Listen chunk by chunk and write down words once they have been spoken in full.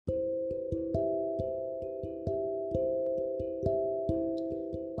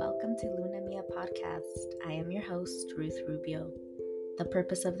am your host, Ruth Rubio. The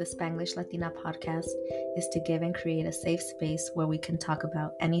purpose of the Spanglish Latina podcast is to give and create a safe space where we can talk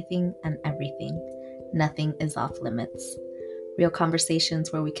about anything and everything. Nothing is off limits. Real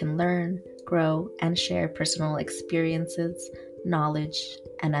conversations where we can learn, grow, and share personal experiences, knowledge,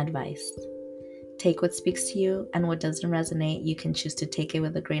 and advice. Take what speaks to you, and what doesn't resonate, you can choose to take it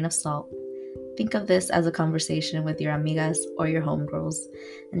with a grain of salt. Think of this as a conversation with your amigas or your homegirls,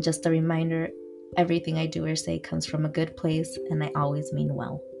 and just a reminder everything I do or say comes from a good place, and I always mean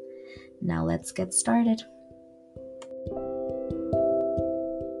well. Now let's get started.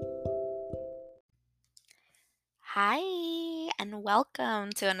 Hi, and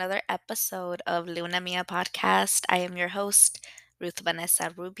welcome to another episode of M.I.A podcast. I am your host, Ruth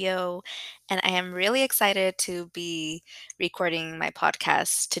Vanessa Rubio, and I am really excited to be recording my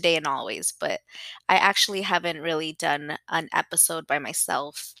podcast today and always. But I actually haven't really done an episode by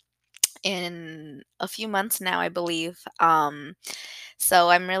myself in a few months now, I believe. So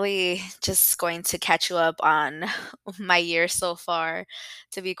I'm really just going to catch you up on my year so far.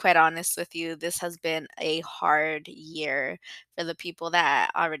 To be quite honest with you, this has been a hard year for the people that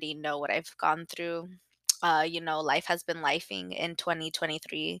already know what I've gone through. Life has been lifing in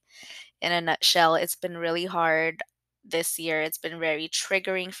 2023. In a nutshell, it's been really hard this year. It's been very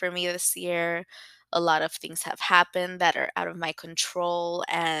triggering for me this year. A lot of things have happened that are out of my control.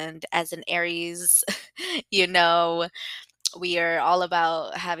 And as an Aries, you know, we are all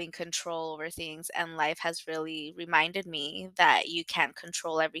about having control over things. And life has really reminded me that you can't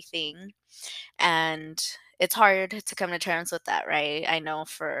control everything. And it's hard to come to terms with that, right? I know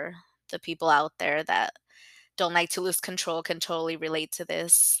for the people out there that don't like to lose control can totally relate to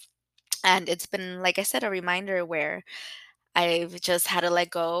this. And it's been, like I said, a reminder where I've just had to let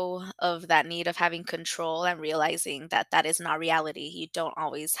go of that need of having control and realizing that that is not reality. You don't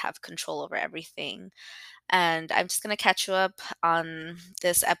always have control over everything. And I'm just going to catch you up on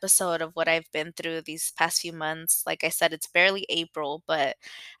this episode of what I've been through these past few months. Like I said, it's barely April, but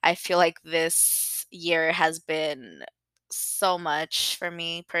I feel like this year has been so much for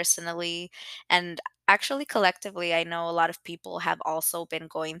me personally. And actually, collectively, I know a lot of people have also been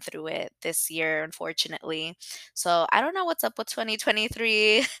going through it this year, unfortunately. So I don't know what's up with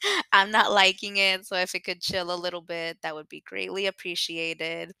 2023. I'm not liking it. So if it could chill a little bit, that would be greatly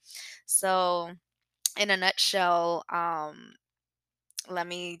appreciated. So, in a nutshell, let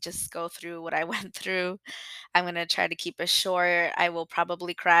me just go through what I went through. I'm gonna try to keep it short. I will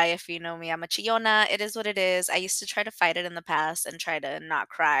probably cry if you know me. I'm a chillona. It is what it is. I used to try to fight it in the past and try to not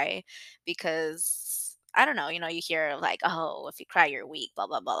cry because I don't know, you hear like, oh, if you cry, you're weak, blah,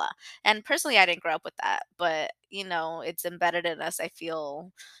 blah, blah, blah. And personally, I didn't grow up with that, but it's embedded in us, I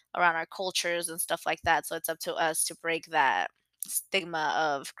feel, around our cultures and stuff like that. So it's up to us to break that stigma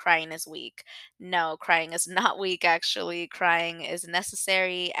of crying is weak. No, crying is not weak, actually. Crying is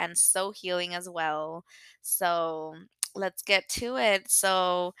necessary and so healing as well. So let's get to it.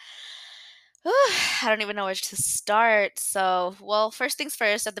 So I don't even know where to start. So, well, first things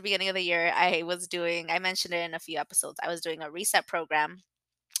first, at the beginning of the year, I mentioned it in a few episodes, I was doing a reset program,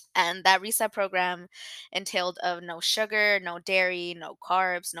 and that reset program entailed of no sugar, no dairy, no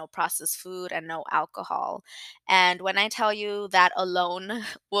carbs, no processed food, and no alcohol. And when I tell you that alone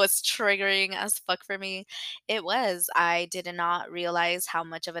was triggering as fuck for me, it was. I did not realize how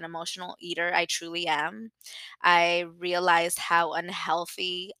much of an emotional eater I truly am. I realized how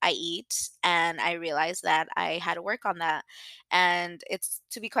unhealthy I eat, and I realized that I had to work on that. And it's,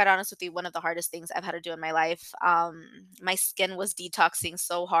 to be quite honest with you, one of the hardest things I've had to do in my life. My skin was detoxing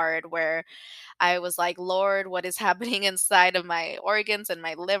so hard where I was like, Lord, what is happening inside of my organs and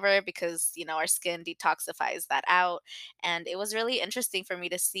my liver? Because, our skin detoxifies that out. And it was really interesting for me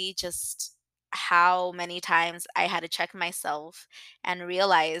to see just how many times I had to check myself and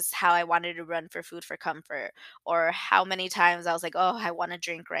realize how I wanted to run for food for comfort, or how many times I was like, oh, I want to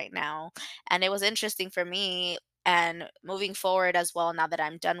drink right now. And it was interesting for me. And moving forward as well, now that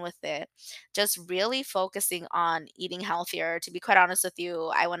I'm done with it, just really focusing on eating healthier. To be quite honest with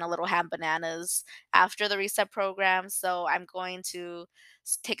you, I went a little ham bananas after the reset program. So I'm going to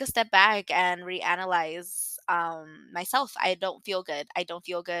take a step back and reanalyze myself. I don't feel good. I don't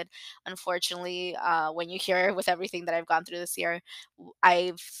feel good. Unfortunately, when you hear with everything that I've gone through this year,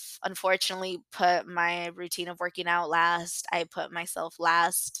 I've unfortunately put my routine of working out last. I put myself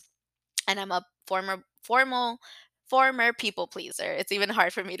last, and I'm a former people pleaser. It's even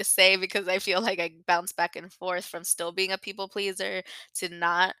hard for me to say because I feel like I bounce back and forth from still being a people pleaser to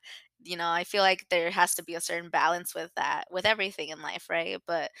not. I feel like there has to be a certain balance with that, with everything in life, right?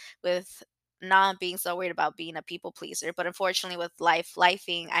 But with not being so worried about being a people pleaser. But unfortunately, with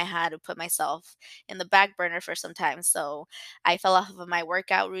lifing, I had to put myself in the back burner for some time. So I fell off of my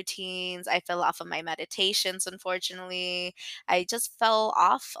workout routines. I fell off of my meditations, unfortunately. I just fell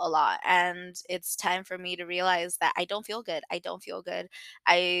off a lot. And it's time for me to realize that I don't feel good. I don't feel good.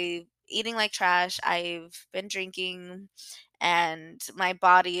 I eating like trash. I've been drinking and my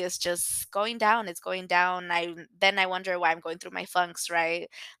body is just going down. It's going down. I wonder why I'm going through my funks, right?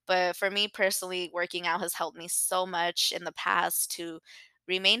 But for me personally, working out has helped me so much in the past to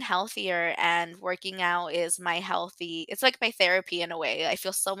remain healthier, and working out is my healthy, it's like my therapy in a way. I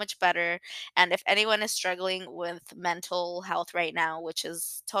feel so much better. And if anyone is struggling with mental health right now, which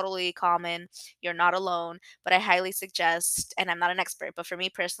is totally common, you're not alone. But I highly suggest, and I'm not an expert, but for me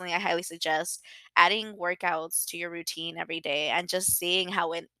personally, I highly suggest adding workouts to your routine every day and just seeing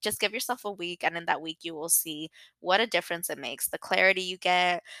how it, just give yourself a week, and in that week you will see what a difference it makes. The clarity you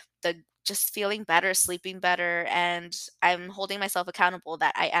get, the just feeling better, sleeping better, and I'm holding myself accountable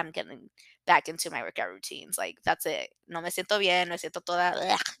that I am getting back into my workout routines. Like that's it. No me siento bien, me siento toda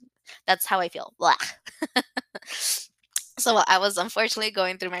bleh. That's how I feel. Blah. So I was unfortunately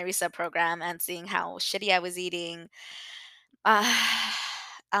going through my reset program and seeing how shitty I was eating. Uh,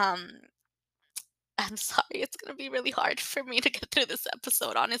 um, I'm sorry, it's gonna be really hard for me to get through this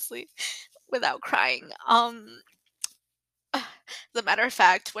episode, honestly, without crying. As a matter of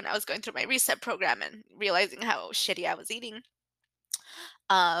fact, when I was going through my reset program and realizing how shitty I was eating,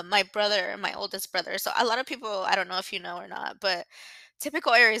 my brother, my oldest brother. So a lot of people, I don't know if you know or not, but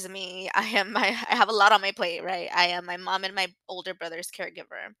typical Aries of me, I have a lot on my plate, right? I am my mom and my older brother's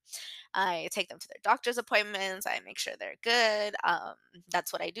caregiver. I take them to their doctor's appointments. I make sure they're good.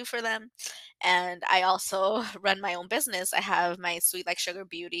 That's what I do for them. And I also run my own business. I have my Sweet Like Sugar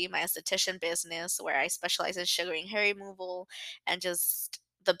Beauty, my esthetician business, where I specialize in sugaring hair removal, and just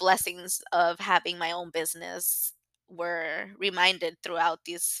the blessings of having my own business were reminded throughout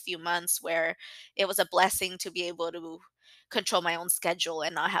these few months, where it was a blessing to be able to control my own schedule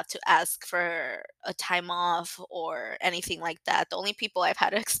and not have to ask for a time off or anything like that. The only people I've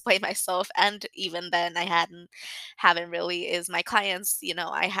had to explain myself, and even then haven't really, is my clients.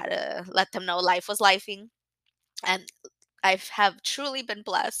 I had to let them know life was lifing, and have truly been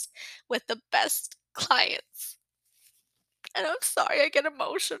blessed with the best clients. And I'm sorry I get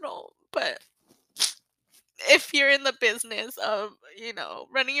emotional, but if you're in the business of,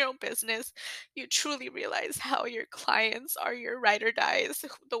 running your own business, you truly realize how your clients are your ride or dies,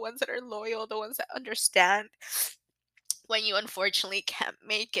 the ones that are loyal, the ones that understand when you unfortunately can't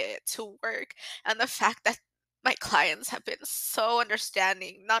make it to work. And the fact that my clients have been so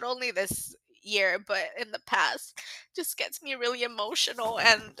understanding, not only this year, but in the past, just gets me really emotional.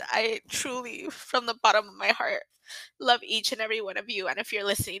 And I truly, from the bottom of my heart, love each and every one of you. And if you're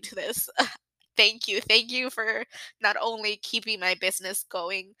listening to this, thank you. Thank you for not only keeping my business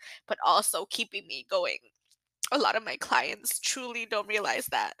going, but also keeping me going. A lot of my clients truly don't realize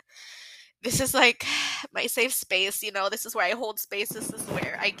that this is like my safe space. This is where I hold space. This is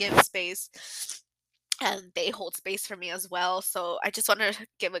where I give space. And they hold space for me as well. So I just want to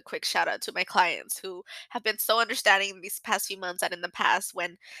give a quick shout out to my clients who have been so understanding these past few months, and in the past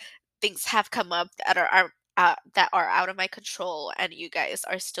when things have come up that are out of my control, and you guys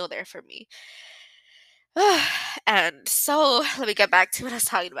are still there for me. And so let me get back to what I was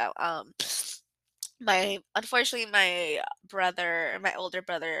talking about. My unfortunately, my older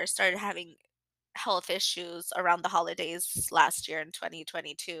brother, started having health issues around the holidays last year in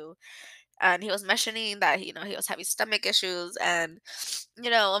 2022. And he was mentioning that, he was having stomach issues. And,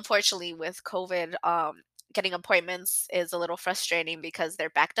 unfortunately with COVID, getting appointments is a little frustrating because they're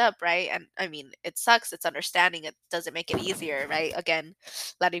backed up, right? And I mean, it sucks. It's understanding. It doesn't make it easier, right? Again,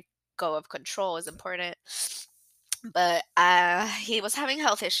 letting go of control is important. But he was having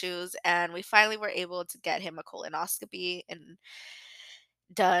health issues, and we finally were able to get him a colonoscopy and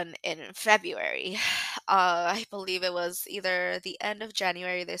done in February. I believe it was either the end of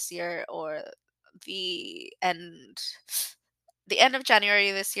January this year, or the end the end of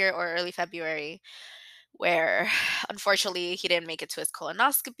January this year, or early February, where unfortunately he didn't make it to his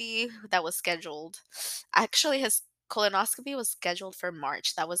colonoscopy that was scheduled. Actually, his colonoscopy was scheduled for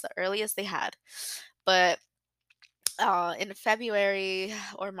March. That was the earliest they had. But in February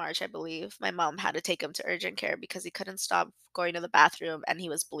or March, I believe, my mom had to take him to urgent care because he couldn't stop going to the bathroom and he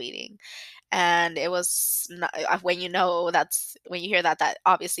was bleeding. And it was not, when you hear that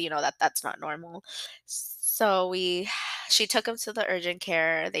obviously that that's not normal. So she took him to the urgent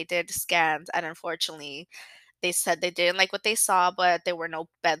care. They did scans, and unfortunately, They said they didn't like what they saw, but there were no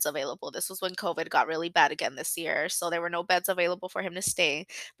beds available. This was when COVID got really bad again this year, so there were no beds available for him to stay,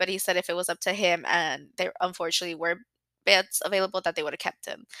 but he said if it was up to him and there unfortunately were beds available that they would have kept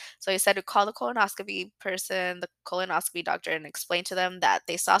him. So he said to call the colonoscopy person, the colonoscopy doctor, and explain to them that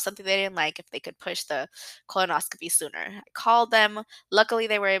they saw something they didn't like if they could push the colonoscopy sooner. I called them. Luckily,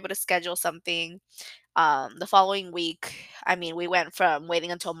 they were able to schedule something the following week. I mean, we went from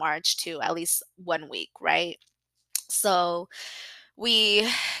waiting until March to at least 1 week, right? So we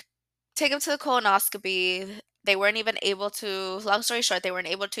take him to the colonoscopy. They weren't even able to, long story short, they weren't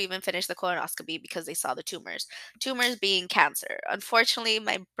able to even finish the colonoscopy because they saw the tumors. Tumors being cancer. Unfortunately,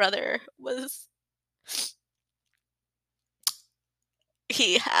 my brother was,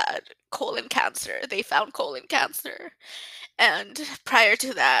 he had colon cancer. They found colon cancer. And prior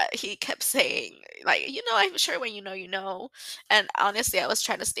to that, he kept saying, like, I'm sure when you know, you know. And honestly, I was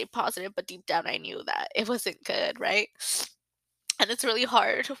trying to stay positive, but deep down, I knew that it wasn't good, right? And it's really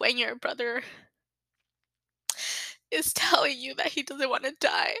hard when your brother is telling you that he doesn't want to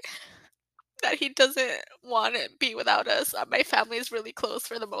die, that he doesn't want to be without us. My family is really close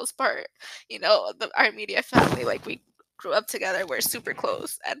for the most part. Our immediate family, like we grew up together, we're super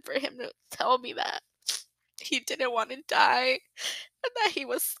close. And for him to tell me that he didn't want to die and that he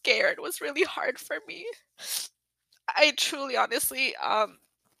was scared was really hard for me. I truly, honestly,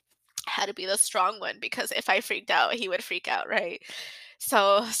 had to be the strong one because if I freaked out, he would freak out, right?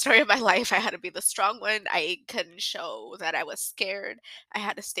 So, story of my life, I had to be the strong one. I couldn't show that I was scared. I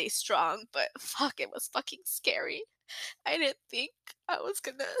had to stay strong, but fuck, it was fucking scary. I didn't think I was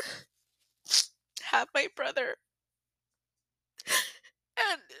gonna have my brother.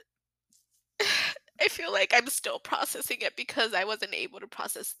 And I feel like I'm still processing it because I wasn't able to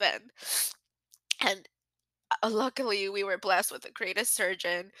process then. And luckily, we were blessed with the greatest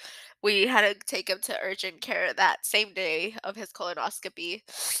surgeon. We had to take him to urgent care that same day of his colonoscopy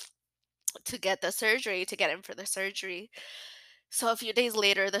to get the surgery, to get him for the surgery. So a few days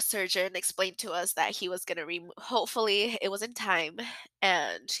later, the surgeon explained to us that he was going to remove, hopefully, it was in time,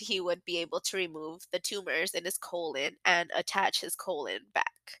 and he would be able to remove the tumors in his colon and attach his colon back.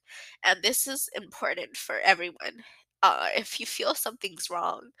 And this is important for everyone. If you feel something's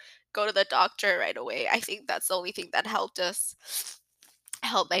wrong, go to the doctor right away. I think that's the only thing that helped us,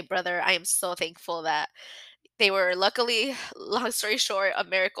 help my brother. I am so thankful that they were luckily, long story short, a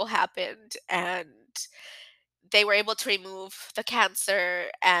miracle happened and they were able to remove the cancer,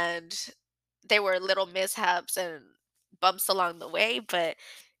 and there were little mishaps and bumps along the way, but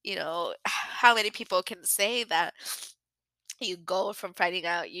how many people can say that you go from finding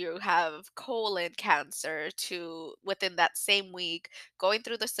out you have colon cancer to within that same week going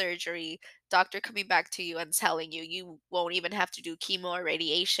through the surgery, doctor coming back to you and telling you you won't even have to do chemo or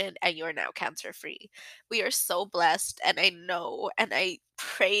radiation and you're now cancer free. We are so blessed, and I know, and I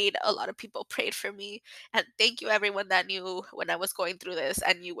prayed, a lot of people prayed for me, and thank you everyone that knew when I was going through this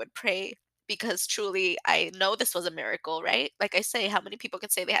and you would pray, because truly I know this was a miracle, right? Like I say, how many people can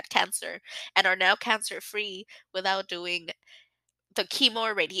say they had cancer and are now cancer free without doing the chemo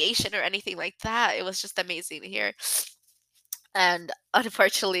or radiation or anything like that? It was just amazing to hear. And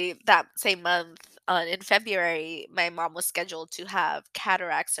unfortunately, that same month, in February, my mom was scheduled to have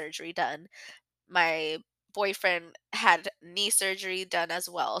cataract surgery done. My boyfriend had knee surgery done as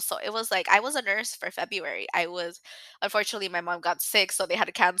well. So it was like I was a nurse for February. Unfortunately, my mom got sick, so they had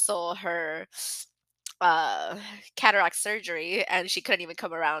to cancel her uh cataract surgery, and she couldn't even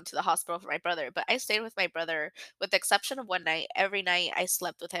come around to the hospital for my brother. But I stayed with my brother, with the exception of one night. Every night I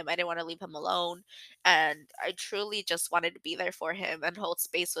slept with him. I didn't want to leave him alone, and I truly just wanted to be there for him and hold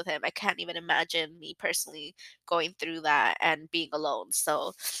space with him. I can't even imagine me personally going through that and being alone.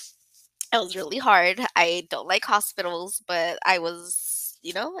 So it was really hard. I don't like hospitals, but I was,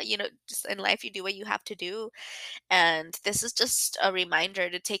 just in life you do what you have to do. And this is just a reminder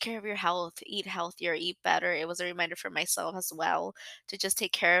to take care of your health, eat healthier, eat better. It was a reminder for myself as well to just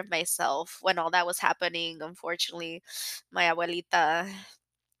take care of myself when all that was happening. Unfortunately, my abuelita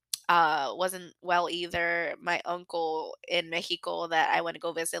wasn't well either. My uncle in Mexico that I went to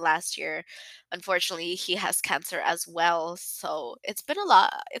go visit last year, unfortunately, he has cancer as well. So it's been a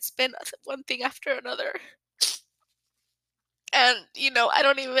lot. It's been one thing after another. And, I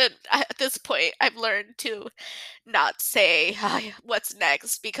don't even, at this point, I've learned to not say what's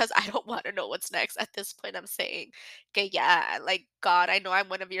next because I don't want to know what's next. At this point, I'm saying, okay, yeah, like God, I know I'm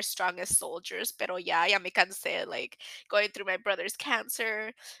one of your strongest soldiers, pero ya me cansé, like going through my brother's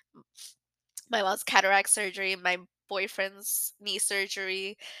cancer, my mom's cataract surgery, my boyfriend's knee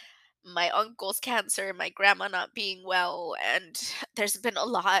surgery. my uncle's cancer, my grandma not being well, and there's been a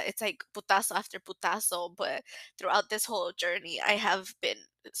lot. It's like putazo after putazo, but throughout this whole journey, I have been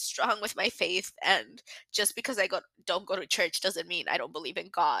strong with my faith. And just because don't go to church doesn't mean I don't believe in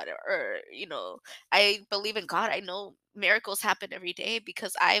God, or I believe in God. I know miracles happen every day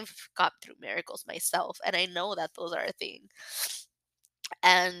because I've got through miracles myself, and I know that those are a thing.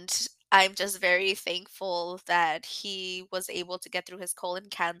 And I'm just very thankful that he was able to get through his colon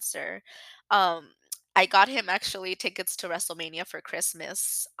cancer. Um, I got him actually tickets to WrestleMania for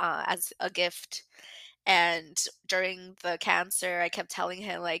Christmas as a gift. And during the cancer, I kept telling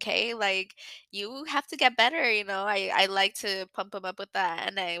him like, "Hey, like you have to get better." I like to pump him up with that,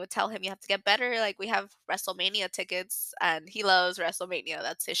 and I would tell him, "You have to get better. Like we have WrestleMania tickets, and he loves WrestleMania.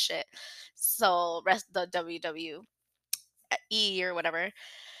 That's his shit." So the WWE or whatever.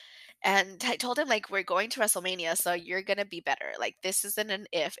 And I told him, like, "We're going to WrestleMania, so you're gonna be better. Like, this isn't an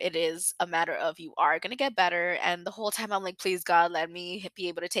if, it is a matter of you are gonna get better." And the whole time I'm like, "Please, God, let me be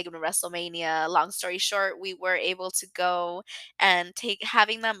able to take him to WrestleMania." Long story short, we were able to go and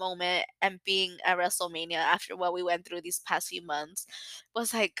having that moment and being at WrestleMania after what we went through these past few months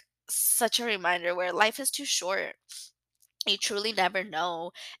was like such a reminder where life is too short. You truly never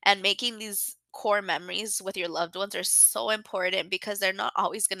know. And making these core memories with your loved ones are so important because they're not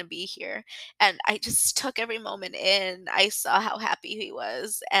always going to be here. And I just took every moment in. I saw how happy he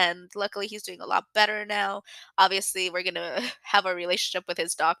was. And luckily, he's doing a lot better now. Obviously, we're going to have a relationship with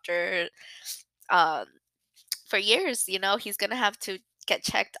his doctor. Um, for years, he's gonna have to get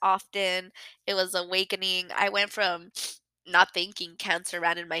checked often. It was awakening. I went from not thinking cancer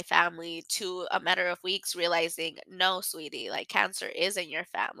ran in my family to a matter of weeks realizing, no, sweetie, like cancer is in your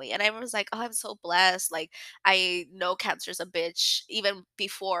family. And I was like, oh, I'm so blessed. Like I know cancer's a bitch even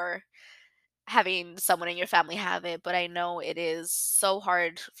before having someone in your family have it, but I know it is so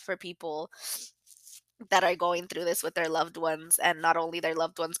hard for people that are going through this with their loved ones, and not only their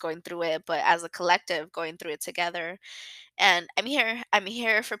loved ones going through it, but as a collective going through it together. And I'm here. I'm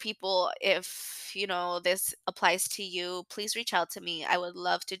here for people. If, this applies to you, please reach out to me. I would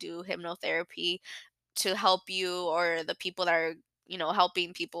love to do hypnotherapy to help you or the people that are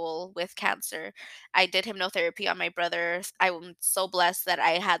helping people with cancer. I did hypnotherapy on my brother. I'm so blessed that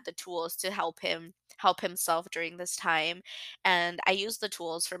I had the tools to help himself during this time. And I used the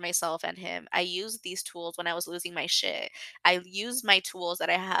tools for myself and him. I used these tools when I was losing my shit. I used my tools that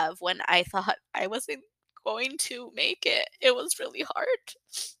I have when I thought I wasn't going to make it. It was really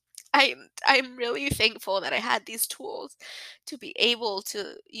hard. I'm really thankful that I had these tools to be able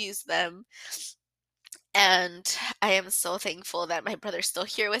to use them. And I am so thankful that my brother's still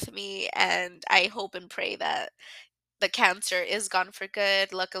here with me, and I hope and pray that the cancer is gone for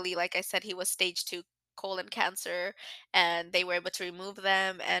good. Luckily, like I said, he was stage 2 colon cancer, and they were able to remove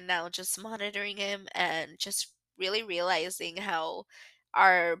them, and now just monitoring him and just really realizing how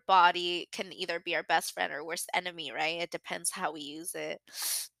our body can either be our best friend or worst enemy, right? It depends how we use it.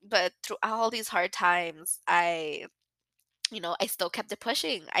 But through all these hard times, I still kept it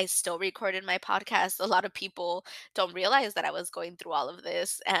pushing. I still recorded my podcast. A lot of people don't realize that I was going through all of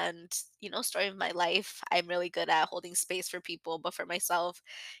this. And, story of my life, I'm really good at holding space for people. But for myself,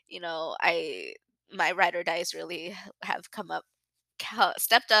 my ride or dies really have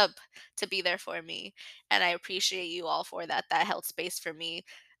stepped up to be there for me. And I appreciate you all for that. That held space for me.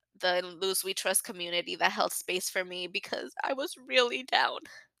 The Lose We Trust community that held space for me because I was really down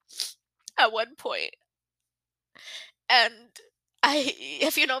at one point. And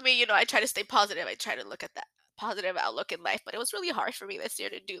if you know me, I try to stay positive. I try to look at that positive outlook in life, but it was really hard for me this year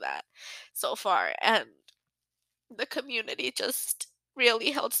to do that so far. And the community just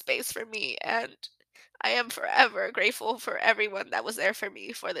really held space for me. And I am forever grateful for everyone that was there for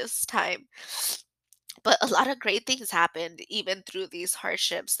me for this time. But a lot of great things happened even through these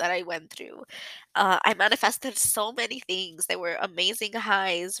hardships that I went through. I manifested so many things. There were amazing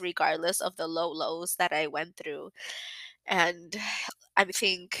highs, regardless of the low lows that I went through. And I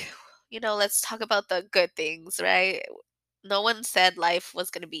think, let's talk about the good things, right? No one said life was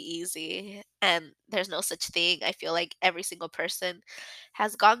going to be easy, and there's no such thing. I feel like every single person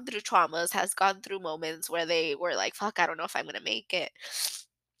has gone through traumas, has gone through moments where they were like, fuck, I don't know if I'm going to make it.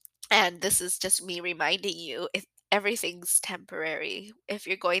 And this is just me reminding you, if everything's temporary. If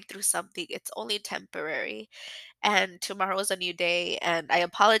you're going through something, it's only temporary, and tomorrow is a new day. And I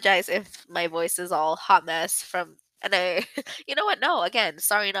apologize if my voice is all hot mess from, and I you know what, no, again,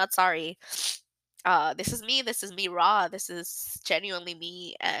 sorry not sorry. This is me raw, this is genuinely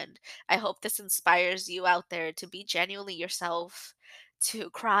me. And I hope this inspires you out there to be genuinely yourself, to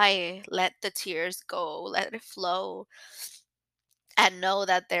cry, let the tears go, let it flow. and know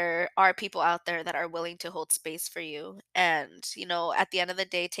that there are people out there that are willing to hold space for you. And, at the end of the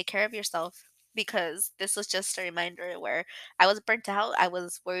day, take care of yourself, because this was just a reminder where I was burnt out. I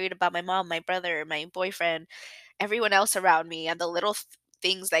was worried about my mom, my brother, my boyfriend, everyone else around me, and the little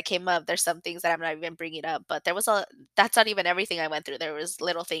things that came up. There's some things that I'm not even bringing up, but that's not even everything I went through. There was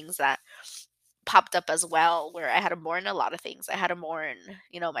little things that popped up as well, where I had to mourn a lot of things. I had to mourn,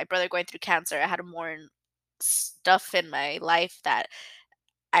 my brother going through cancer. I had to mourn stuff in my life that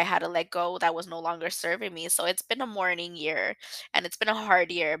I had to let go that was no longer serving me. So it's been a mourning year, and it's been a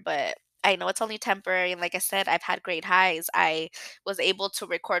hard year, but I know it's only temporary. And like I said, I've had great highs. I was able to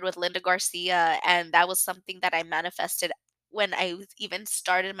record with Linda Garcia, and that was something that I manifested when even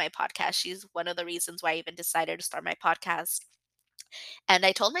started my podcast. She's one of the reasons why I even decided to start my podcast. And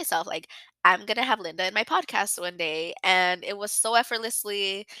I told myself, like, I'm gonna have Linda in my podcast one day. And it was so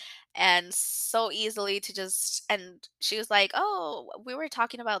effortlessly and so easily to just, and she was like, "Oh, we were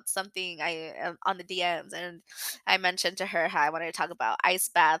talking about something on the DMs." And I mentioned to her how I wanted to talk about ice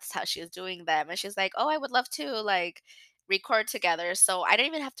baths, how she was doing them. And she's like, "Oh, I would love to like record together." So I didn't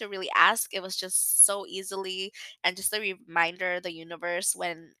even have to really ask. It was just so easily, and just a reminder, the universe,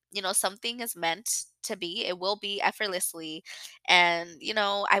 when something is meant to be, it will be effortlessly. And,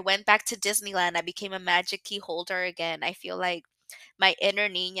 I went back to Disneyland. I became a magic key holder again. I feel like my inner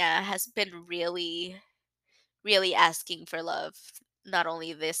Nina has been really, really asking for love, not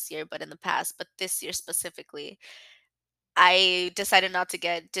only this year, but in the past, but this year specifically. I decided not to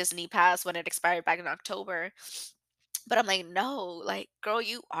get Disney Pass when it expired back in October. But I'm like, no, like, girl,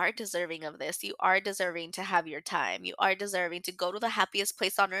 you are deserving of this. You are deserving to have your time. You are deserving to go to the happiest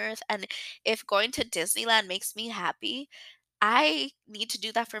place on earth. And if going to Disneyland makes me happy, I need to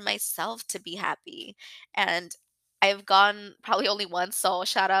do that for myself to be happy. And I've gone probably only once, so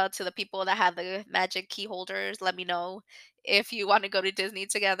shout out to the people that have the magic key holders. Let me know if you want to go to Disney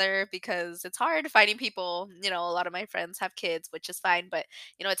together, because it's hard finding people. A lot of my friends have kids, which is fine, but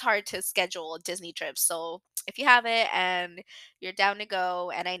it's hard to schedule Disney trips. So if you have it and you're down to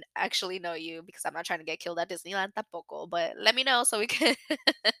go, and I actually know you because I'm not trying to get killed at Disneyland tampoco, but let me know so we can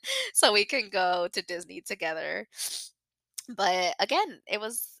so we can go to Disney together. But again, it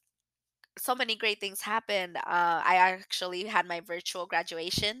was so many great things happened. I actually had my virtual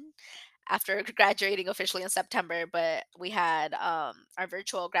graduation after graduating officially in September, but we had our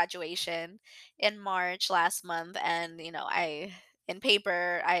virtual graduation in March last month. And, in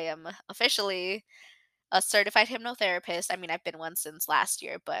paper, I am officially a certified hypnotherapist. I mean, I've been one since last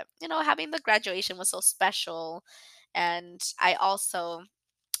year, but, having the graduation was so special. And I also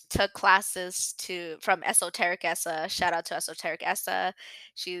took classes to from Esoteric Essa. Shout out to Esoteric Essa.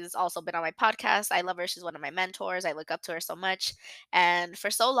 She's also been on my podcast. I love her. She's one of my mentors. I look up to her so much. And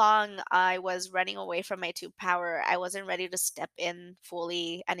for so long, I was running away from my true power. I wasn't ready to step in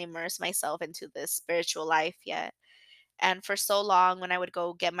fully and immerse myself into this spiritual life yet. And for so long, when I would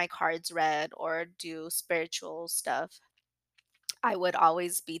go get my cards read or do spiritual stuff, I would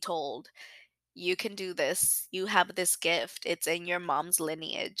always be told, you can do this. You have this gift. It's in your mom's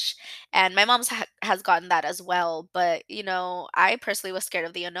lineage. And my mom's has gotten that as well. But, I personally was scared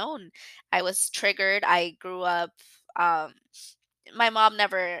of the unknown. I was triggered. I grew up, um, my mom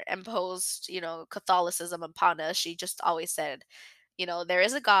never imposed, Catholicism upon us. She just always said, there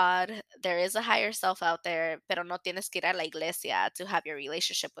is a God, there is a higher self out there, pero no tienes que ir a la iglesia to have your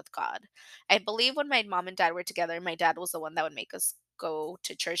relationship with God. I believe when my mom and dad were together, my dad was the one that would make us go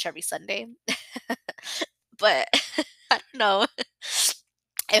to church every Sunday. But I don't know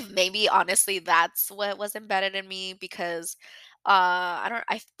if maybe honestly that's what was embedded in me, because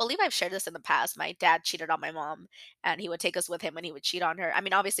I believe I've shared this in the past. My dad cheated on my mom, and he would take us with him when he would cheat on her. I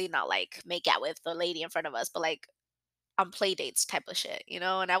mean, obviously not like make out with the lady in front of us, but like on play dates type of shit.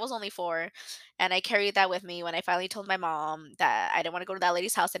 And I was only 4, and I carried that with me when I finally told my mom that I didn't want to go to that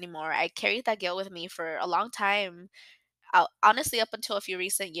lady's house anymore. I carried that guilt with me for a long time, honestly, up until a few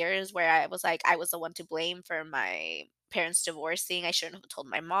recent years, where I was like, I was the one to blame for my parents divorcing. I shouldn't have told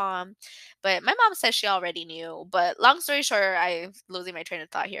my mom, but my mom says she already knew. But long story short, I'm losing my train of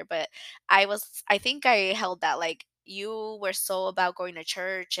thought here. But I think I held that, like, you were so about going to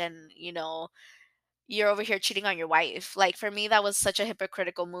church, and you're over here cheating on your wife. Like, for me, that was such a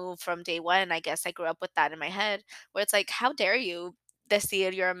hypocritical move from day one. I guess I grew up with that in my head, where it's like, how dare you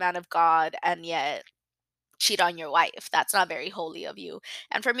decide you're a man of God and yet cheat on your wife? That's not very holy of you.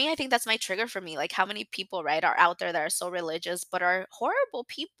 And for me, I think that's my trigger for me. Like, how many people, right, are out there that are so religious but are horrible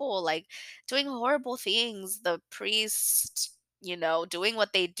people, like doing horrible things. The priest. doing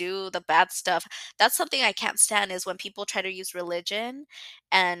what they do, the bad stuff. That's something I can't stand is when people try to use religion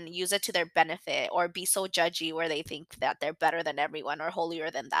and use it to their benefit or be so judgy where they think that they're better than everyone or holier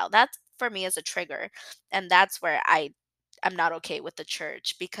than thou. That for me is a trigger. And that's where I'm not okay with the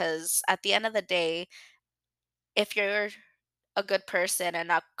church because at the end of the day, if you're a good person and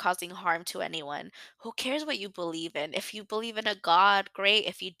not causing harm to anyone. Who cares what you believe in? If you believe in a God, great.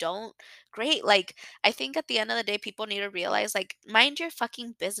 If you don't, great. Like, I think at the end of the day, people need to realize, like, mind your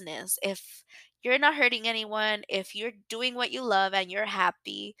fucking business. If you're not hurting anyone, if you're doing what you love and you're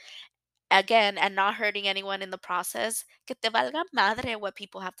happy, again, and not hurting anyone in the process, que te valga madre what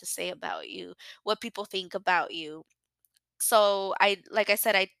people have to say about you, what people think about you. So like I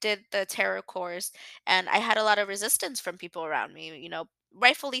said, I did the tarot course and I had a lot of resistance from people around me,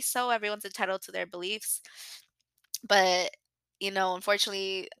 rightfully so, everyone's entitled to their beliefs. But,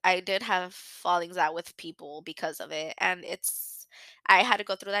 unfortunately, I did have fallings out with people because of it. And I had to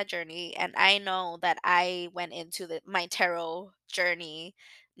go through that journey. And I know that I went into my tarot journey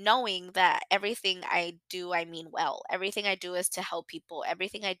knowing that everything I do, I mean well. Everything I do is to help people.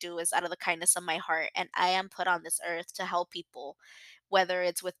 Everything I do is out of the kindness of my heart. And I am put on this earth to help people, whether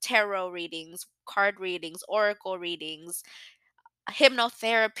it's with tarot readings, card readings, oracle readings,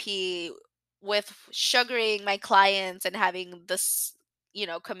 hypnotherapy, with sugaring my clients and having this,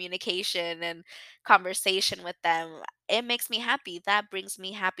 communication and conversation with them. It makes me happy. That brings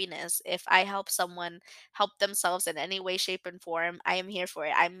me happiness. If I help someone help themselves in any way, shape, and form, I am here for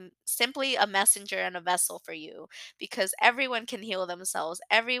it. I'm simply a messenger and a vessel for you because everyone can heal themselves.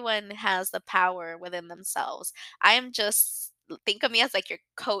 Everyone has the power within themselves. I am just think of me as like your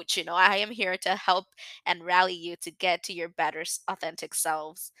coach, I am here to help and rally you to get to your better authentic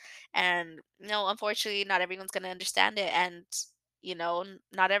selves. And unfortunately, not everyone's going to understand it. And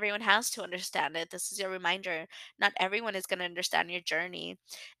not everyone has to understand it. This is your reminder. Not everyone is going to understand your journey,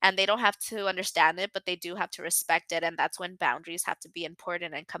 and they don't have to understand it, but they do have to respect it. And that's when boundaries have to be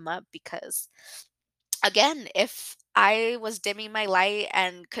important and come up because, again, if I was dimming my light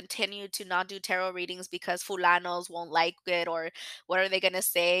and continued to not do tarot readings because fulanos won't like it, or what are they going to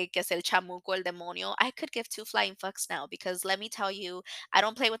say, que es el chamuco, el demonio, I could give two flying fucks now because let me tell you, I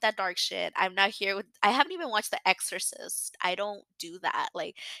don't play with that dark shit. I'm not here with, I haven't even watched The Exorcist. I don't do that.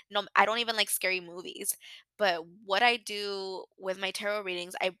 Like, no, I don't even like scary movies. But what I do with my tarot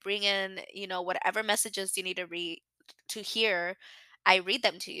readings, I bring in, whatever messages you need to read to hear. I read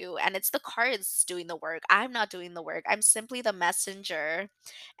them to you, and it's the cards doing the work. I'm not doing the work. I'm simply the messenger.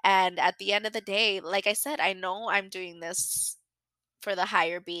 And at the end of the day, like I said, I know I'm doing this for the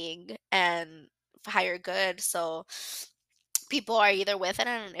higher being and higher good. So people are either with it,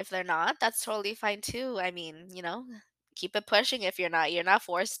 and if they're not, that's totally fine too. I mean, keep it pushing. If you're not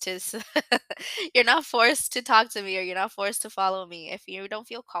forced to you're not forced to talk to me, or you're not forced to follow me if you don't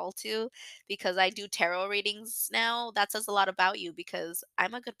feel called to, because I do tarot readings now. That says a lot about you because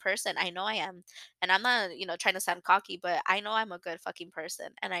I'm a good person. I know I am. And I'm not, trying to sound cocky, but I know I'm a good fucking person,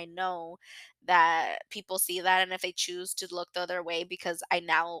 and I know that people see that, and if they choose to look the other way because I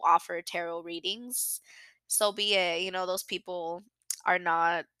now offer tarot readings, so be it. Those people are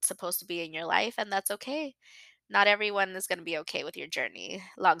not supposed to be in your life, and that's okay. Not everyone is going to be okay with your journey.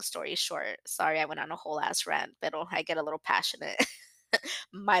 Long story short, sorry I went on a whole ass rant, but I get a little passionate.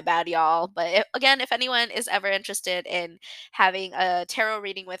 My bad, y'all. But again, if anyone is ever interested in having a tarot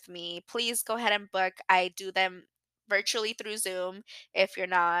reading with me, please go ahead and book. I do them virtually through Zoom if you're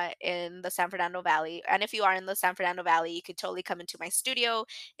not in the San Fernando Valley. And if you are in the San Fernando Valley, you could totally come into my studio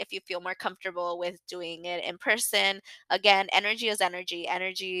if you feel more comfortable with doing it in person. Again, energy is energy.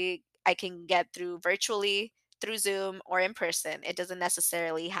 Energy I can get through virtually, through Zoom, or in person. It doesn't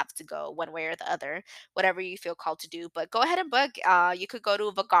necessarily have to go one way or the other, whatever you feel called to do. But go ahead and book. You could go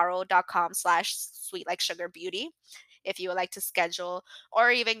to vagaro.com/sweet like sugar beauty if you would like to schedule,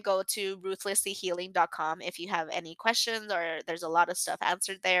 or even go to ruthlesslyhealing.com if you have any questions, or there's a lot of stuff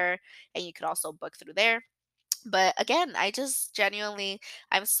answered there, and you could also book through there. But again, I just genuinely,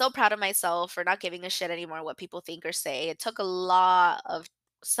 I'm so proud of myself for not giving a shit anymore what people think or say. It took a lot of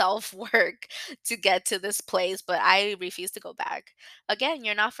self work to get to this place, but I refuse to go back. Again,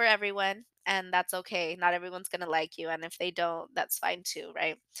 you're not for everyone, and that's okay. Not everyone's going to like you. And if they don't, that's fine too,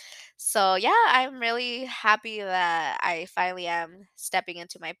 right? So, yeah, I'm really happy that I finally am stepping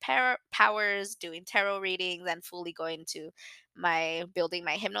into my powers, doing tarot readings, and fully going to my building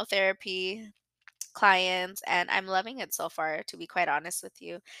my hypnotherapy clients, and I'm loving it so far, to be quite honest with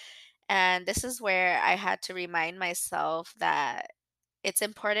you. And this is where I had to remind myself that it's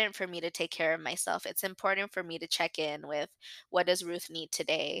important for me to take care of myself. It's important for me to check in with what does Ruth need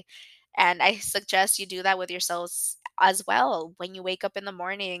today. And I suggest you do that with yourselves as well. When you wake up in the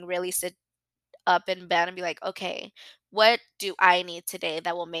morning, really sit up in bed and be like, okay, what do I need today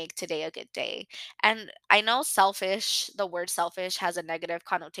that will make today a good day? And I know the word selfish has a negative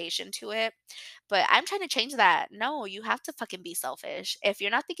connotation to it, but I'm trying to change that. No, you have to fucking be selfish. If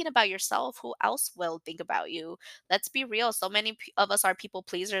you're not thinking about yourself, who else will think about you? Let's be real. So many of us are people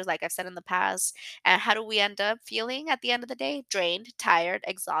pleasers, like I've said in the past. And how do we end up feeling at the end of the day? Drained, tired,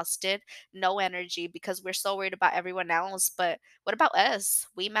 exhausted, no energy because we're so worried about everyone else. But what about us?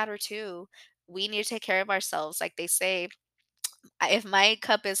 We matter too. We need to take care of ourselves. Like they say, if my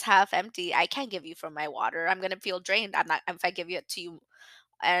cup is half empty, I can't give you from my water. I'm gonna feel drained. I'm not if I give it to you.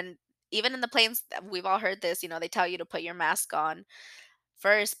 And even in the planes, we've all heard this. They tell you to put your mask on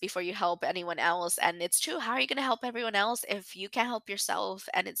first before you help anyone else. And it's true. How are you gonna help everyone else if you can't help yourself?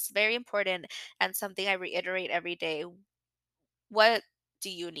 And it's very important and something I reiterate every day. What do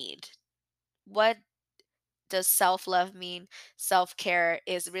you need? What does self love mean? Self care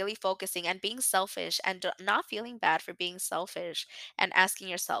is really focusing and being selfish and not feeling bad for being selfish and asking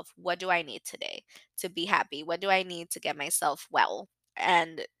yourself, what do I need today to be happy? What do I need to get myself well?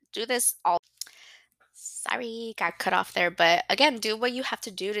 And do this all. Sorry, got cut off there. But again, do what you have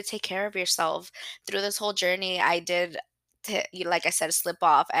to do to take care of yourself. Through this whole journey, I did, like I said, slip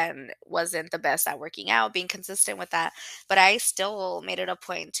off and wasn't the best at working out, being consistent with that. But I still made it a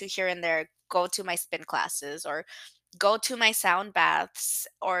point to here and there go to my spin classes or go to my sound baths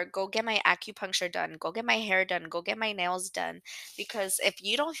or go get my acupuncture done, go get my hair done, go get my nails done. Because if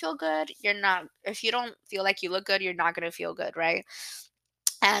you don't feel good, if you don't feel like you look good, you're not going to feel good, right?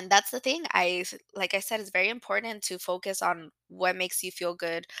 And that's the thing. Like I said, it's very important to focus on what makes you feel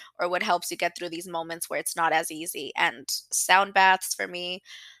good or what helps you get through these moments where it's not as easy. And sound baths for me,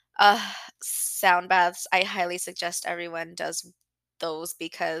 uh, sound baths, I highly suggest everyone does those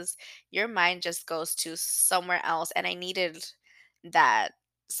because your mind just goes to somewhere else. And I needed that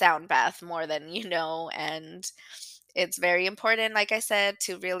sound bath more than you know. And it's very important, like I said,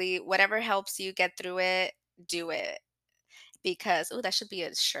 to really, whatever helps you get through it, do it because oh, that should be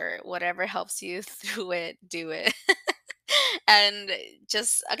a shirt. Whatever helps you through it, do it. And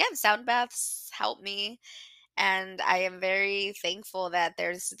just again, sound baths help me, and I am very thankful that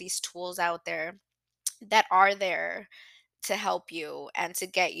there's these tools out there that are there to help you and to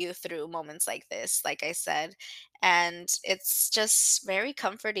get you through moments like this, like I said. And it's just very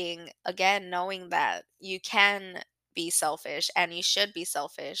comforting, again, knowing that you can be selfish and you should be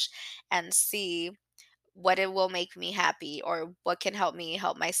selfish and see what it will make me happy or what can help me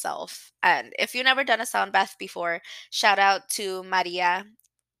help myself. And if you've never done a sound bath before, shout out to Maria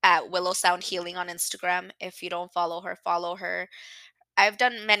at Willow Sound Healing on Instagram. If you don't follow her, follow her. I've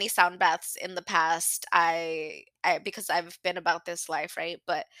done many sound baths in the past. I because I've been about this life, right?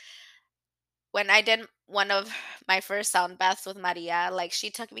 But when I did one of my first sound baths with Maria, like she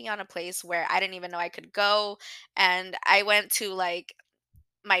took me on a place where I didn't even know I could go, and I went to like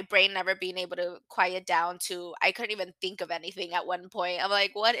my brain never being able to quiet down to I couldn't even think of anything at one point. I'm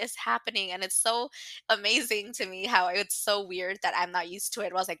like, what is happening? And it's so amazing to me how it's so weird that I'm not used to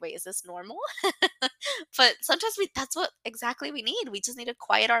it. I was like, wait, is this normal? But sometimes that's what exactly we need. We just need to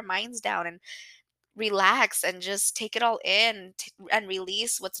quiet our minds down and relax and just take it all in and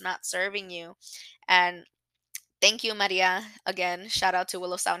release what's not serving you. And thank you, Maria. Again, shout out to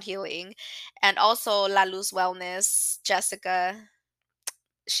Willow Sound Healing and also La Luz Wellness, Jessica.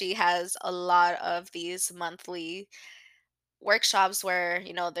 She has a lot of these monthly workshops where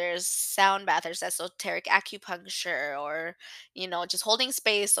there's sound bath, there's esoteric acupuncture, or just holding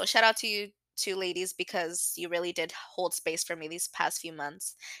space. So shout out to you two ladies because you really did hold space for me these past few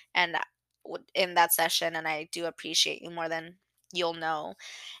months and in that session, and I do appreciate you more than you'll know.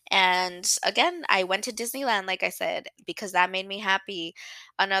 And again, I went to Disneyland, like I said, because that made me happy.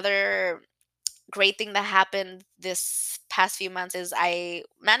 Another great thing that happened this past few months is I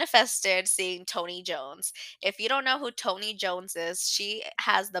manifested seeing Tony Jones. If you don't know who Tony Jones is, she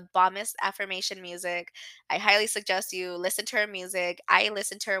has the bombest affirmation music. I highly suggest you listen to her music. I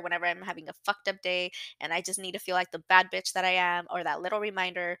listen to her whenever I'm having a fucked up day and I just need to feel like the bad bitch that I am or that little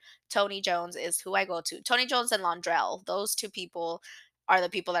reminder. Tony Jones is who I go to. Tony Jones and Londrell, those two people are the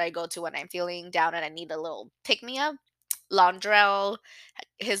people that I go to when I'm feeling down and I need a little pick me up. Londrell,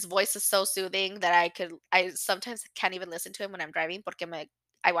 his voice is so soothing that I sometimes can't even listen to him when I'm driving porque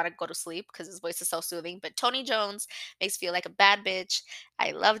I want to go to sleep because his voice is so soothing. But Tony Jones makes me feel like a bad bitch.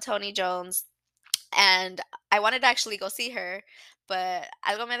 I love Tony Jones. And I wanted to actually go see her, but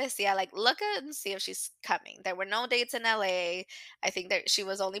algo me decía, like, look and see if she's coming. There were no dates in LA. I think that she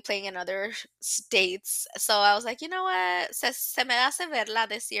was only playing in other states. So I was like, you know what? Se me hace verla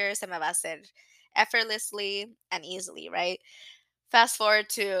this year, se me va a hacer effortlessly and easily, right? Fast forward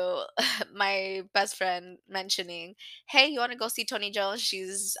to my best friend mentioning, "Hey, you want to go see Tony Jones?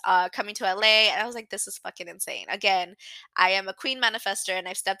 She's coming to LA." And I was like, "This is fucking insane." Again, I am a queen manifester and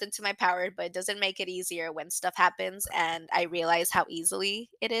I've stepped into my power, but it doesn't make it easier when stuff happens. And I realize how easily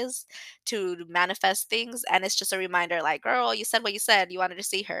it is to manifest things. And it's just a reminder, like, girl, you said what you said. You wanted to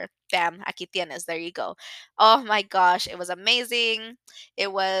see her. Bam, aquí tienes. There you go. Oh my gosh, it was amazing.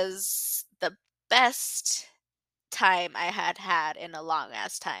 It was the best time I had had in a long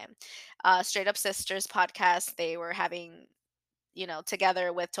ass time. Straight Up Sisters podcast, they were having,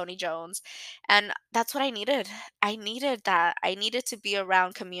 together with Tony Jones. And that's what I needed. I needed that. I needed to be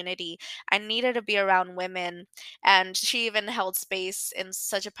around community. I needed to be around women. And she even held space in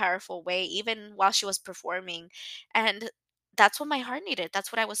such a powerful way, even while she was performing. And that's what my heart needed.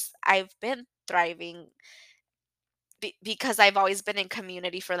 That's what I've been thriving because I've always been in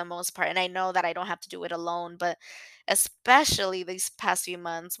community for the most part, and I know that I don't have to do it alone, but especially these past few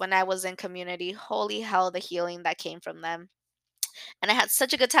months when I was in community, holy hell, the healing that came from them. And I had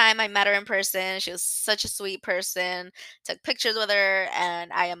such a good time. I met her in person. She was such a sweet person. Took pictures with her,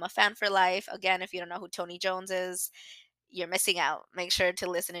 and I am a fan for life. Again, if you don't know who Tony Jones is, you're missing out. Make sure to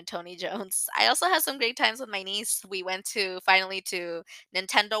listen to Tony Jones. I also had some great times with my niece. We went to finally to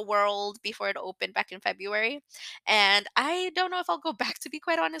Nintendo World before it opened back in February. And I don't know if I'll go back, to be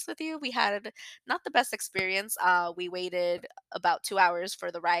quite honest with you. We had not the best experience. We waited about 2 hours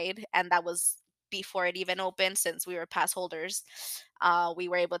for the ride, and that was before it even opened since we were pass holders. We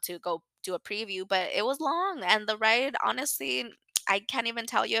were able to go do a preview, but it was long. And the ride, honestly, I can't even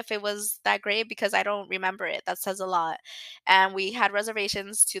tell you if it was that great because I don't remember it. That says a lot. And we had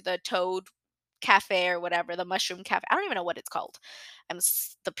reservations to the Toad Cafe or whatever, the Mushroom Cafe. I don't even know what it's called.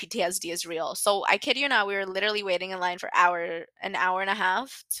 The PTSD is real. So I kid you not, we were literally waiting in line for an hour and a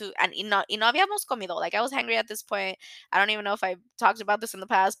half y no habíamos comido. Like I was hungry at this point. I don't even know if I talked about this in the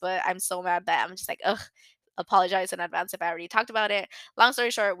past, but I'm so mad that I'm just like, ugh, apologize in advance if I already talked about it. Long story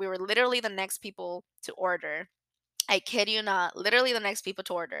short, we were literally the next people to order. I kid you not, literally the next people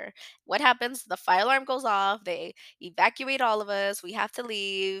to order. What happens? The fire alarm goes off. They evacuate all of us. We have to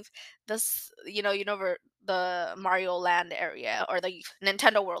leave this, the Mario Land area or the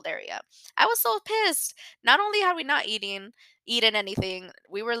Nintendo World area. I was so pissed. Not only had we not eaten anything,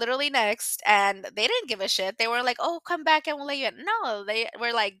 we were literally next, and they didn't give a shit. They were like, "Oh, come back and we'll let you in." No, they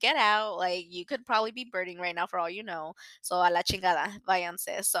were like, "Get out! Like you could probably be burning right now for all you know." So a la chingada,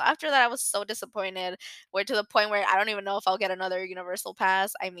 váyanse. So after that, I was so disappointed. We're to the point where I don't even know if I'll get another Universal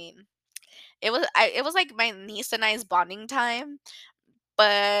pass. I mean, it was like my niece and I's bonding time,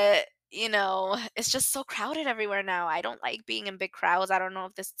 but it's just so crowded everywhere now. I don't like being in big crowds. I don't know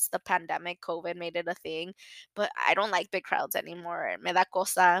if this is the pandemic, COVID made it a thing, but I don't like big crowds anymore. Me da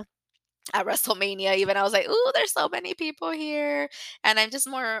cosa at WrestleMania, even I was like, "Ooh, there's so many people here," and I'm just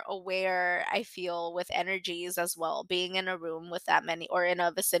more aware. I feel with energies as well. Being in a room with that many, or in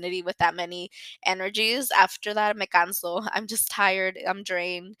a vicinity with that many energies. After that, me canso. I'm just tired. I'm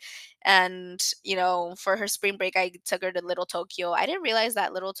drained. And for her spring break, I took her to Little Tokyo. I didn't realize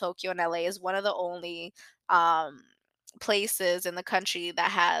that Little Tokyo in LA is one of the only places in the country that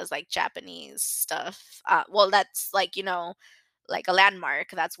has like Japanese stuff. Well, that's like a landmark.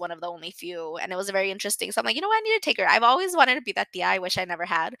 That's one of the only few. And it was very interesting. So I'm like, you know what? I need to take her. I've always wanted to be that tia. I wish I never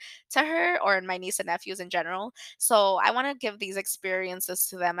had to her or my niece and nephews in general. So I want to give these experiences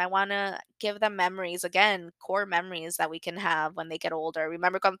to them. I want to give them memories, again, core memories that we can have when they get older.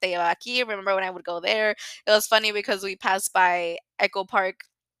 Remember cuando te llevaba aquí? Remember when I would go there? It was funny because we passed by Echo Park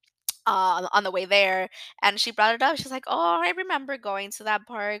on the way there, and she brought it up. She's like, "Oh, I remember going to that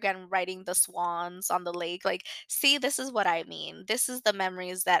park and riding the swans on the lake. Like, see, this is what I mean. This is the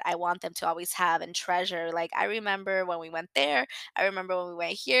memories that I want them to always have and treasure. Like, I remember when we went there. I remember when we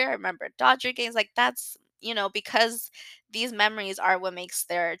went here. I remember Dodger games. Like, that's because these memories are what makes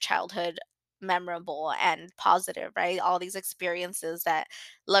their childhood." Memorable and positive, right? All these experiences that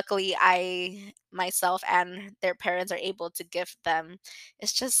luckily I myself and their parents are able to give them.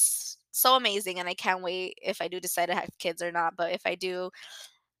 It's just so amazing, and I can't wait if I do decide to have kids or not, but if I do,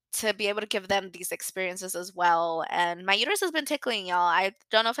 to be able to give them these experiences as well. And my uterus has been tickling, y'all. I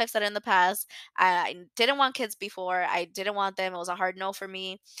don't know if I've said it in the past. I didn't want kids before. I didn't want them. It was a hard no for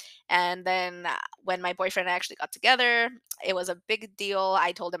me. And then when my boyfriend and I actually got together, it was a big deal.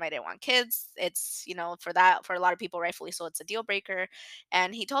 I told him I didn't want kids. It's, for that, for a lot of people, rightfully so, it's a deal breaker.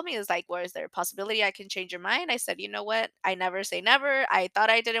 And he told me, it's like, well, is there a possibility I can change your mind? I said, you know what? I never say never. I thought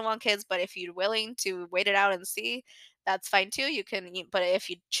I didn't want kids, but if you're willing to wait it out and see, that's fine too. But if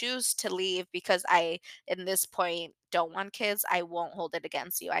you choose to leave because in this point, don't want kids, I won't hold it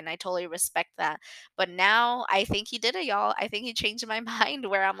against you. And I totally respect that. But now I think he did it, y'all. I think he changed my mind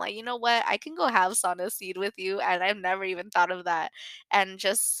where I'm like, you know what? I can go have sauna seed with you. And I've never even thought of that. And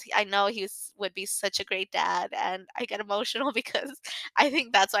just, I know would be such a great dad. And I get emotional because I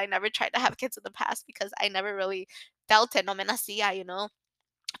think that's why I never tried to have kids in the past because I never really felt it. No me nacía,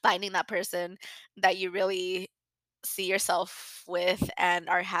 finding that person that you really see yourself with and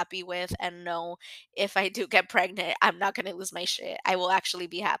are happy with and know if I do get pregnant, I'm not going to lose my shit. I will actually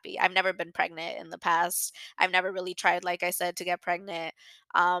be happy. I've never been pregnant in the past. I've never really tried, like I said, to get pregnant.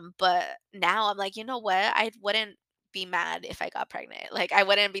 But now I'm like, you know what? I wouldn't be mad if I got pregnant. Like I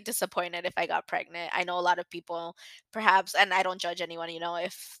wouldn't be disappointed if I got pregnant. I know a lot of people perhaps, and I don't judge anyone,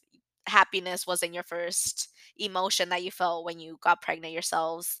 if happiness wasn't your first emotion that you felt when you got pregnant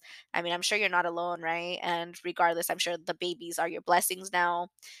yourselves. I mean, I'm sure you're not alone, right? And regardless, I'm sure the babies are your blessings now.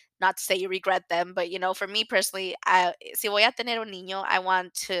 Not to say you regret them, but for me personally, si voy a tener un niño, I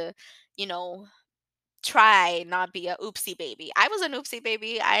want to, you know, try not be a oopsie baby. I was an oopsie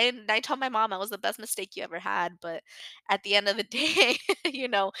baby. I told my mom I was the best mistake you ever had, but at the end of the day, it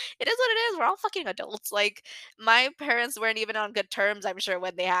is what it is. We're all fucking adults. Like my parents weren't even on good terms, I'm sure,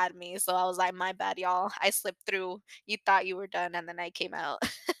 when they had me. So I was like, my bad, y'all. I slipped through. You thought you were done and then I came out.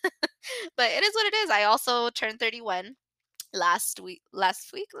 But it is what it is. I also turned 31 last week,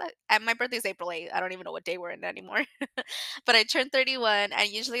 and my birthday's April 8th. I don't even know what day we're in anymore. But I turned 31, and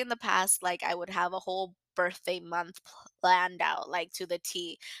usually in the past, like I would have a whole birthday month planned out, like to the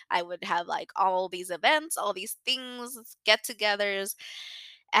T. I would have like all these events, all these things, get-togethers.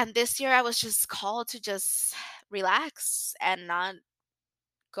 And this year I was just called to just relax and not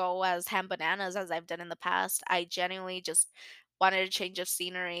go as ham bananas as I've done in the past. I genuinely just wanted a change of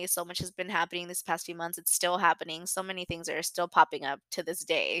scenery. So much has been happening this past few months. It's still happening. So many things are still popping up to this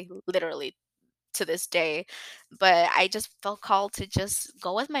day, literally to this day. But I just felt called to just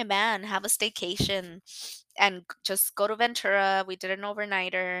go with my man, have a staycation, and just go to Ventura. We did an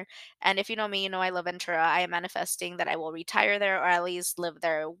overnighter. And if you know me, you know I love Ventura. I am manifesting that I will retire there or at least live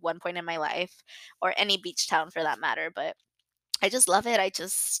there one point in my life or any beach town for that matter. But I just love it. I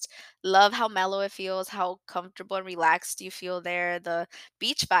just love how mellow it feels, how comfortable and relaxed you feel there. The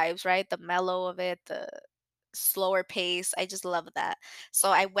beach vibes, right? The mellow of it, the slower pace. I just love that. So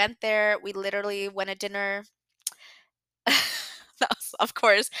I went there. We literally went to dinner. That's, of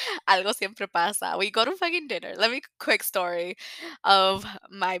course, algo siempre pasa. We go to fucking dinner. Let me quick story of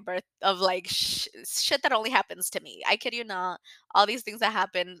my birth of like shit that only happens to me. I kid you not. All these things that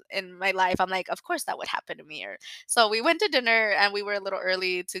happen in my life, I'm like, of course that would happen to me. So we went to dinner and we were a little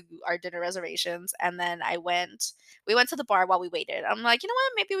early to our dinner reservations, and then we went to the bar while we waited. I'm like, you know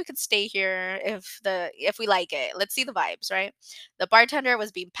what? Maybe we could stay here if we like it. Let's see the vibes, right? The bartender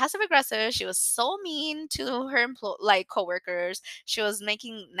was being passive aggressive. She was so mean to her coworkers. She was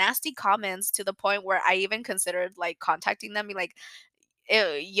making nasty comments to the point where I even considered like contacting them, be like,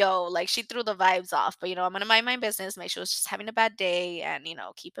 "Ew, yo, like she threw the vibes off, but I'm gonna mind my business, make sure she was just having a bad day and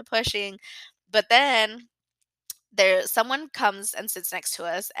keep it pushing." But then someone comes and sits next to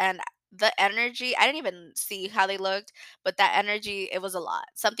us, and the energy, I didn't even see how they looked, but that energy, it was a lot.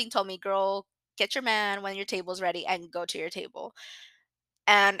 Something told me, girl, get your man when your table's ready and go to your table.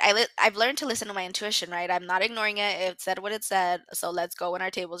 And I've learned to listen to my intuition, right? I'm not ignoring it. It said what it said. So let's go when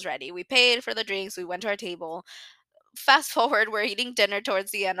our table's ready. We paid for the drinks. We went to our table. Fast forward, we're eating dinner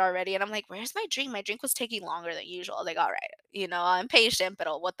towards the end already. And I'm like, where's my drink? My drink was taking longer than usual. I was like, all right, I'm patient, but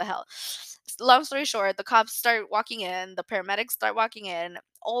what the hell? Long story short, the cops start walking in. The paramedics start walking in.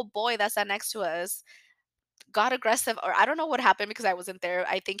 Oh boy, that sat next to us got aggressive, or I don't know what happened because I wasn't there.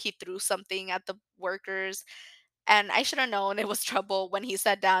 I think he threw something at the workers, and I should have known it was trouble when he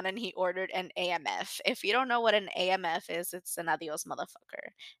sat down and he ordered an AMF. If you don't know what an AMF is, it's an adios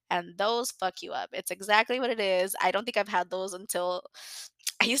motherfucker. And those fuck you up. It's exactly what it is. I don't think I've had those until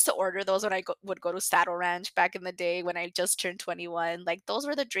I used to order those when would go to Saddle Ranch back in the day when I just turned 21. Like those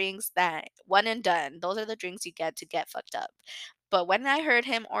were the drinks that one and done. Those are the drinks you get to get fucked up. But when I heard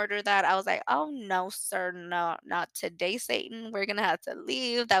him order that, I was like, "Oh no, sir, no, not today, Satan. We're gonna have to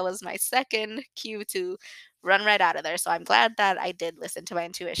leave." That was my second cue to run right out of there. So I'm glad that I did listen to my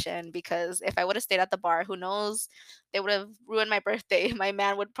intuition, because if I would have stayed at the bar, who knows? They would have ruined my birthday. My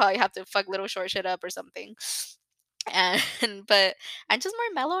man would probably have to fuck little short shit up or something. And but I'm just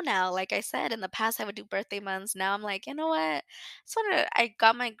more mellow now. Like I said, in the past I would do birthday months. Now I'm like, you know what? I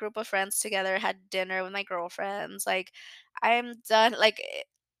got my group of friends together, had dinner with my girlfriends. Like I'm done.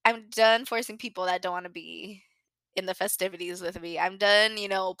 I'm done forcing people that don't want to be in the festivities with me. I'm done,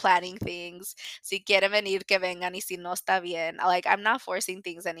 planning things. Si quieren venir, que vengan, y si no está bien. Like I'm not forcing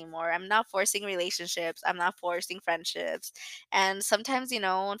things anymore. I'm not forcing relationships. I'm not forcing friendships. And sometimes,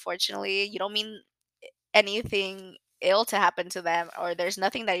 unfortunately, you don't mean anything ill to happen to them, or there's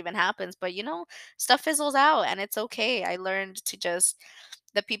nothing that even happens, but stuff fizzles out and it's okay. I learned to just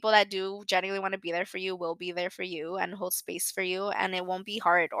the people that do genuinely want to be there for you will be there for you and hold space for you, and it won't be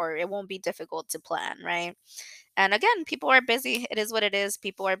hard or it won't be difficult to plan, right? And again, people are busy. It is what it is.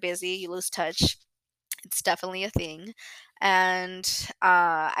 People are busy. You lose touch. It's definitely a thing. And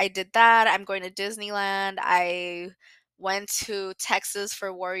I did that. I'm going to Disneyland. I went to Texas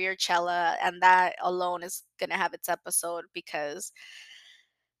for Warrior Cella, and that alone is going to have its episode because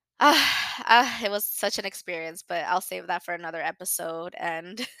it was such an experience, but I'll save that for another episode.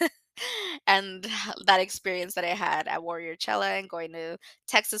 And and that experience that I had at Warrior Cella and going to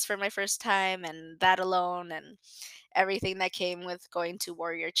Texas for my first time, and that alone, and everything that came with going to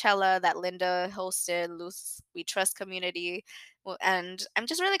Warrior Cella that Linda hosted, Luz We Trust community. And I'm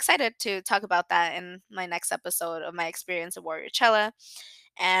just really excited to talk about that in my next episode of my experience at Warrior Cella.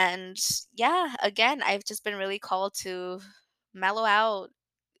 And yeah, again, I've just been really called to mellow out,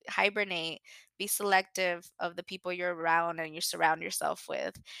 hibernate, be selective of the people you're around and you surround yourself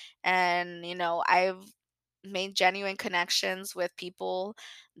with. And, I've made genuine connections with people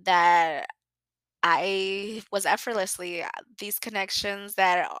that I was effortlessly these connections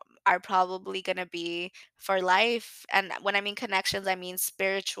that are probably going to be for life. And when I mean connections, I mean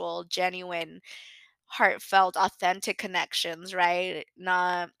spiritual, genuine, heartfelt, authentic connections, right?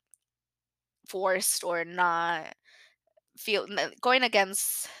 Not forced or not going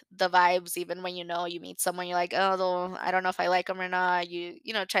against the vibes. Even when you meet someone, you're like, oh, though, I don't know if I like them or not.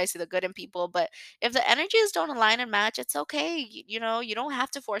 Try to see the good in people, but if the energies don't align and match, it's okay. You don't have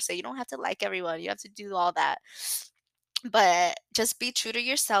to force it. You don't have to like everyone. You have to do all that, but just be true to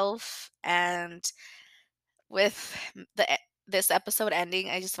yourself. And with this episode ending,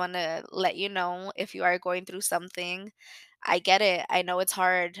 I just want to let you know, if you are going through something, I get it. I know it's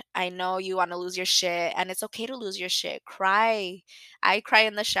hard. I know you want to lose your shit, and it's okay to lose your shit. Cry. I cry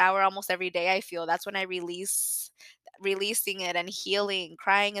in the shower almost every day. I feel that's when I releasing it and healing.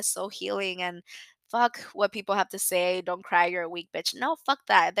 Crying is so healing. And fuck what people have to say. Don't cry, you're a weak bitch. No, fuck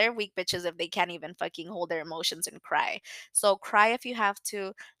that. They're weak bitches if they can't even fucking hold their emotions and cry. So cry if you have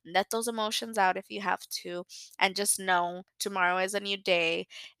to. Let those emotions out if you have to. And just know tomorrow is a new day.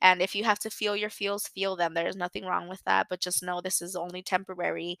 And if you have to feel your feels, feel them. There's nothing wrong with that. But just know this is only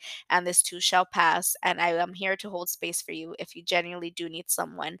temporary, and this too shall pass. And I am here to hold space for you if you genuinely do need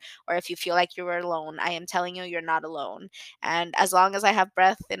someone, or if you feel like you're alone. I am telling you, you're not alone. And as long as I have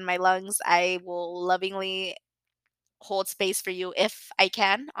breath in my lungs, I will lovingly hold space for you if I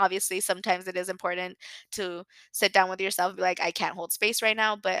can. Obviously, sometimes it is important to sit down with yourself and be like, I can't hold space right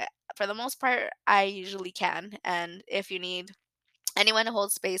now. But for the most part, I usually can. And if you need anyone to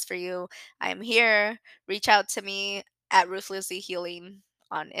hold space for you, I'm here. Reach out to me at Ruthlessly Healing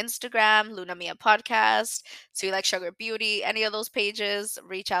on Instagram, Luna Mia Podcast, Sweet Like Sugar Beauty, any of those pages,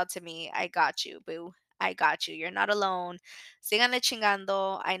 reach out to me. I got you, boo. I got you. You're not alone. Sigan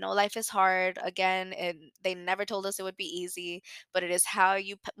chingando. I know life is hard. Again, they never told us it would be easy, but it is how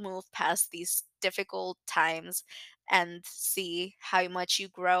you move past these difficult times and see how much you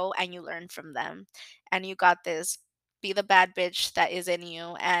grow and you learn from them. And you got this. Be the bad bitch that is in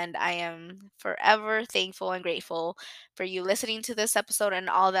you. And I am forever thankful and grateful for you listening to this episode and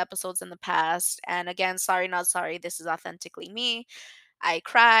all the episodes in the past. And again, sorry, not sorry. This is authentically me. I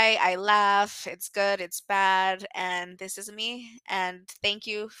cry, I laugh, it's good, it's bad, and this is me. And thank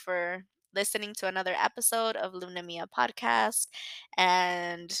you for listening to another episode of Luna Mia podcast,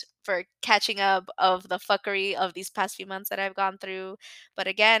 and for catching up of the fuckery of these past few months that I've gone through. But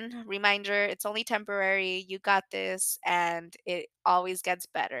again, reminder, it's only temporary. You got this, and it always gets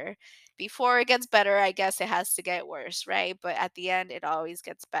better. Before it gets better, I guess it has to get worse, right? But at the end, it always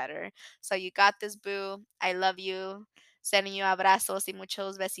gets better. So you got this, boo. I love you. Sending you abrazos y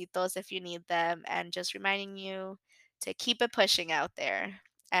muchos besitos if you need them, and just reminding you to keep it pushing out there.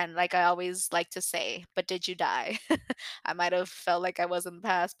 And like I always like to say, but did you die? I might have felt like I was in the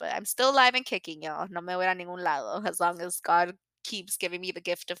past, but I'm still alive and kicking, y'all. No me voy a ningún lado as long as God keeps giving me the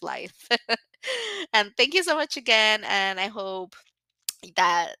gift of life. And thank you so much again. And I hope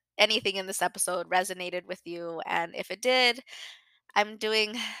that anything in this episode resonated with you. And if it did, I'm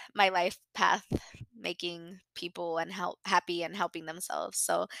doing my life path, making people and help happy and helping themselves.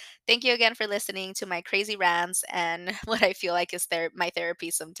 So thank you again for listening to my crazy rants and what I feel like is my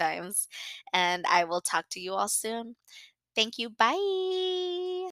therapy sometimes. And I will talk to you all soon. Thank you. Bye.